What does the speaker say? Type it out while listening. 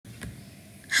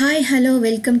Hi, hello,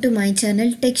 welcome to my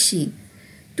channel TechShe.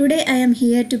 Today I am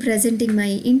here to presenting my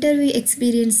interview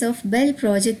experience of BEL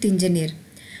Project Engineer.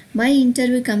 My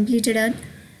interview completed on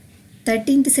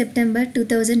 13th September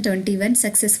 2021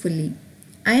 successfully.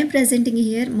 I am presenting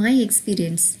here my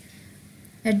experience.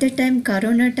 At that time,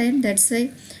 Corona time, that's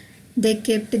why they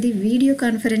kept the video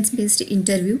conference based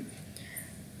interview.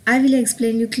 I will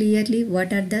explain you clearly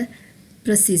what are the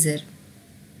procedure.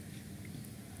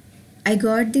 I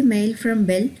got the mail from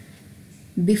BEL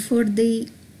before the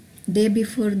day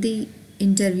before the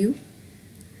interview.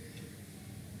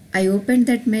 I opened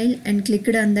that mail and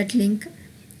clicked on that link.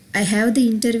 I have the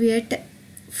interview at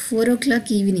 4 o'clock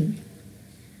evening.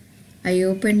 I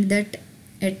opened that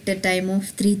at the time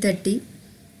of 3:30.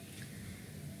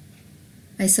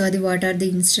 I saw what are the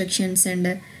instructions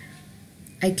and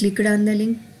I clicked on the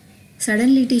link.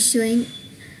 Suddenly it is showing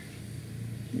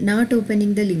not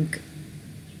opening the link.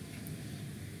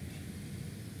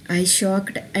 I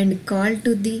shocked and called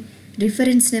to the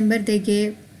reference number they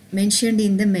mentioned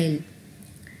in the mail.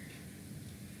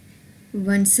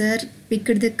 One sir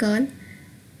picked the call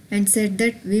and said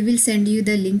that we will send you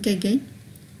the link again.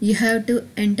 You have to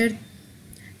enter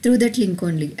through that link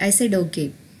only. I said okay.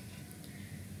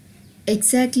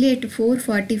 Exactly at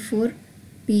 4:44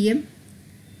 p.m.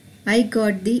 I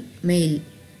got the mail.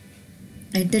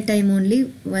 At the time only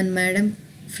one madam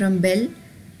from BEL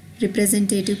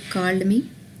representative called me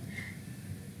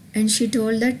and she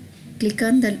told that click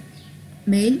on the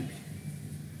mail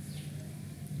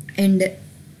and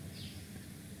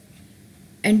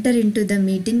enter into the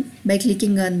meeting by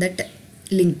clicking on that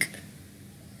link.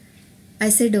 I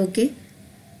said okay.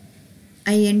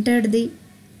 I entered the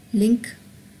link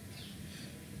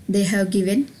they have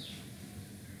given.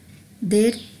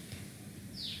 There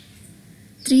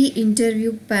 3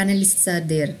 interview panelists are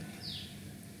there.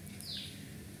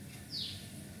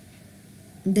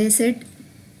 They said,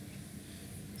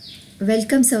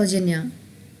 "Welcome Saujanya."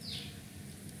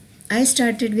 I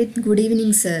started with "Good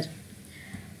evening sir."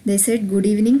 They said, "Good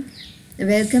evening.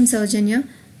 Welcome Saujanya.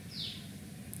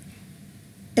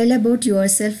 Tell about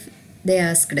yourself," they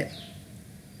asked.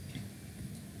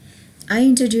 I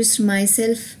introduced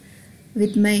myself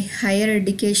with my higher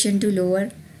education to lower,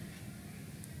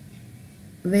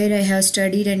 where I have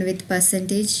studied and with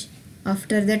percentage.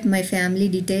 After that my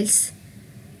family details.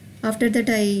 After that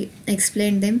I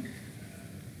explained them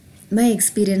my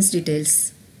experience details.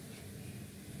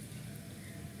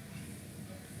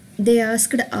 They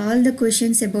asked all the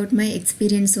questions about my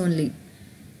experience only.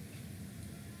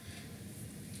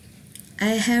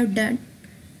 I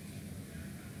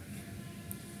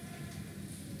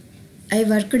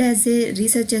worked as a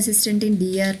research assistant in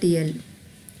DRDL.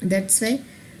 That's why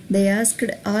they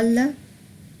asked all the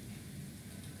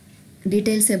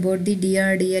details about the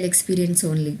DRDL experience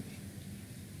only.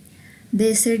 They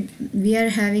said we are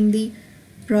having the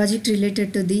project related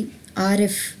to the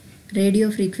RF radio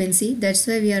frequency. That's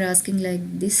why we are asking like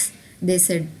this. They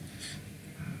said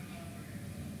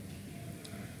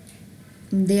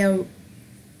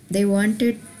they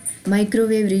wanted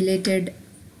microwave related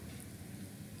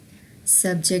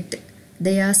subject.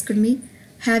 They asked me,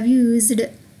 have you used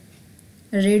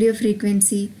radio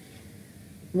frequency?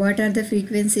 What are the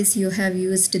frequencies you have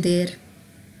used there?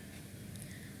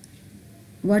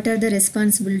 What are the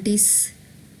responsibilities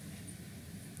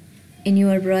in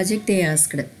your project? They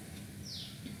asked.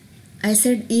 I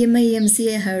said EMI/EMC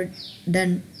I have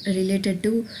done related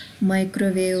to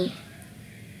microwave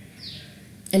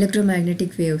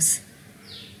electromagnetic waves.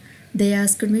 They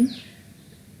asked me,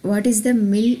 what is the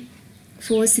BEL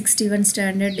 461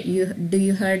 standard? Do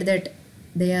you heard that?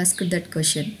 They asked that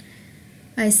question.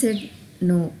 I said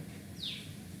no.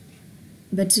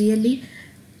 But really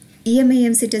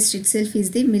EMI/EMC test itself is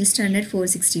the BEL standard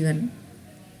 461.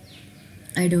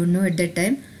 I don't know at that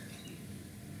time.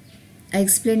 I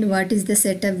explained what is the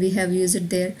setup we have used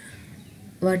there,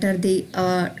 what are the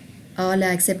all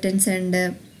acceptance and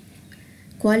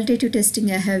qualitative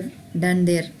testing I have done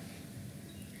there.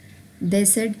 They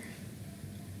said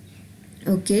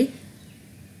okay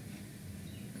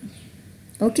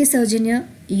Saujanya,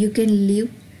 you can leave,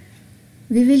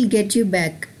 we will get you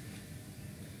back,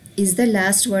 is the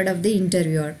last word of the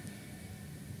interviewer.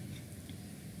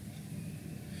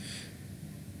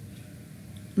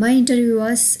 My interview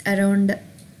was around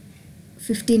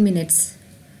 15 minutes,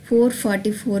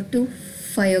 4:44 to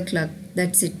 5 o'clock.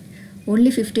 That's it.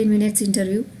 Only 15 minutes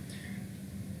interview.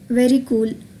 Very cool.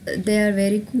 They are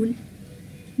very cool.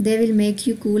 They will make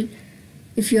you cool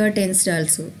if you are tensed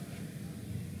also.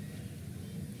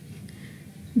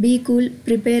 Be cool,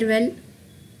 prepare well.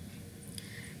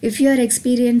 If you are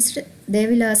experienced, they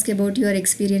will ask about your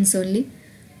experience only.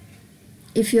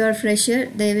 If you are fresher,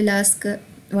 they will ask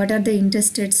what are the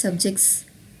interested subjects.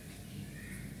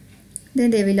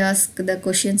 Then they will ask the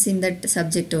questions in that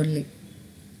subject only.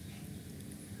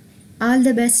 All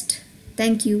the best.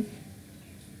 Thank you.